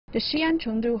The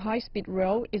Xi'an-Chengdu high-speed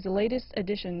rail is the latest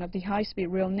addition of the high-speed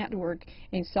rail network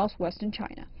in southwestern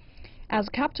China. As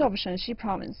capital of Shanxi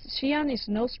Province, Xi'an is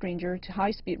no stranger to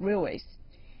high-speed railways.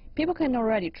 People can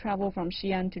already travel from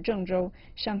Xi'an to Zhengzhou,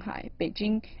 Shanghai,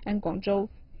 Beijing, and Guangzhou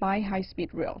by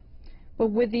high-speed rail. But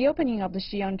with the opening of the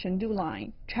Xi'an-Chengdu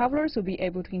line, travelers will be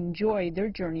able to enjoy their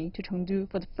journey to Chengdu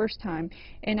for the first time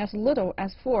in as little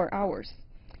as 4 hours.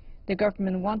 The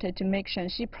government wanted to make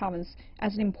Shanxi Province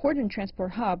as an important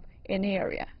transport hub in the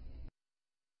area.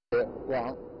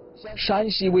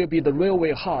 Shanxi will be the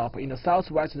railway hub in the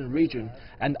southwestern region,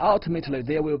 and ultimately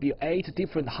there will be 8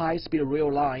 different high-speed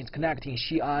rail lines connecting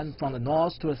Xi'an from the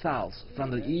north to the south, from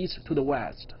the east to the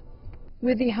west.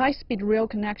 With the high-speed rail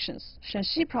connections,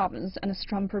 Shanxi Province and the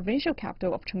Sichuan Provincial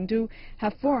capital of Chengdu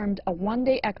have formed a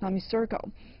one-day economic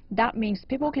circle. That means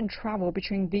people can travel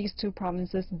between these two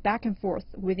provinces back and forth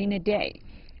within a day.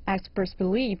 Experts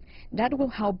believe that will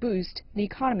help boost the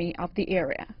economy of the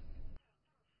area.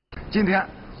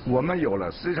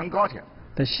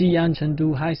 The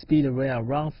Xi'an-Chengdu high-speed rail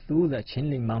runs through the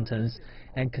Qinling Mountains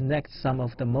and connects some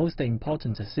of the most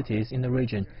important cities in the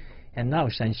region. And now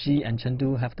Shanxi and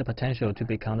Chengdu have the potential to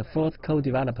become the 4th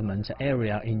co-development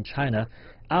area in China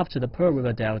after the Pearl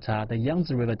River Delta, the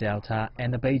Yangtze River Delta,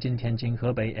 and the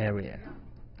Beijing-Tianjin-Hebei area.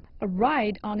 A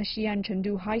ride on the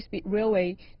Xi'an-Chengdu high-speed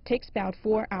railway takes about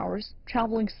 4 hours,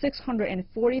 traveling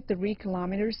 643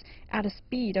 kilometers at a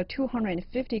speed of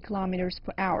 250 kilometers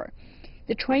per hour.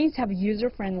 The trains have a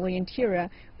user-friendly interior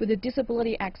with a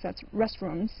disability access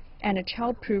restrooms and a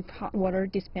child-proof hot water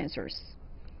dispensers.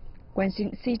 关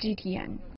心 CGTN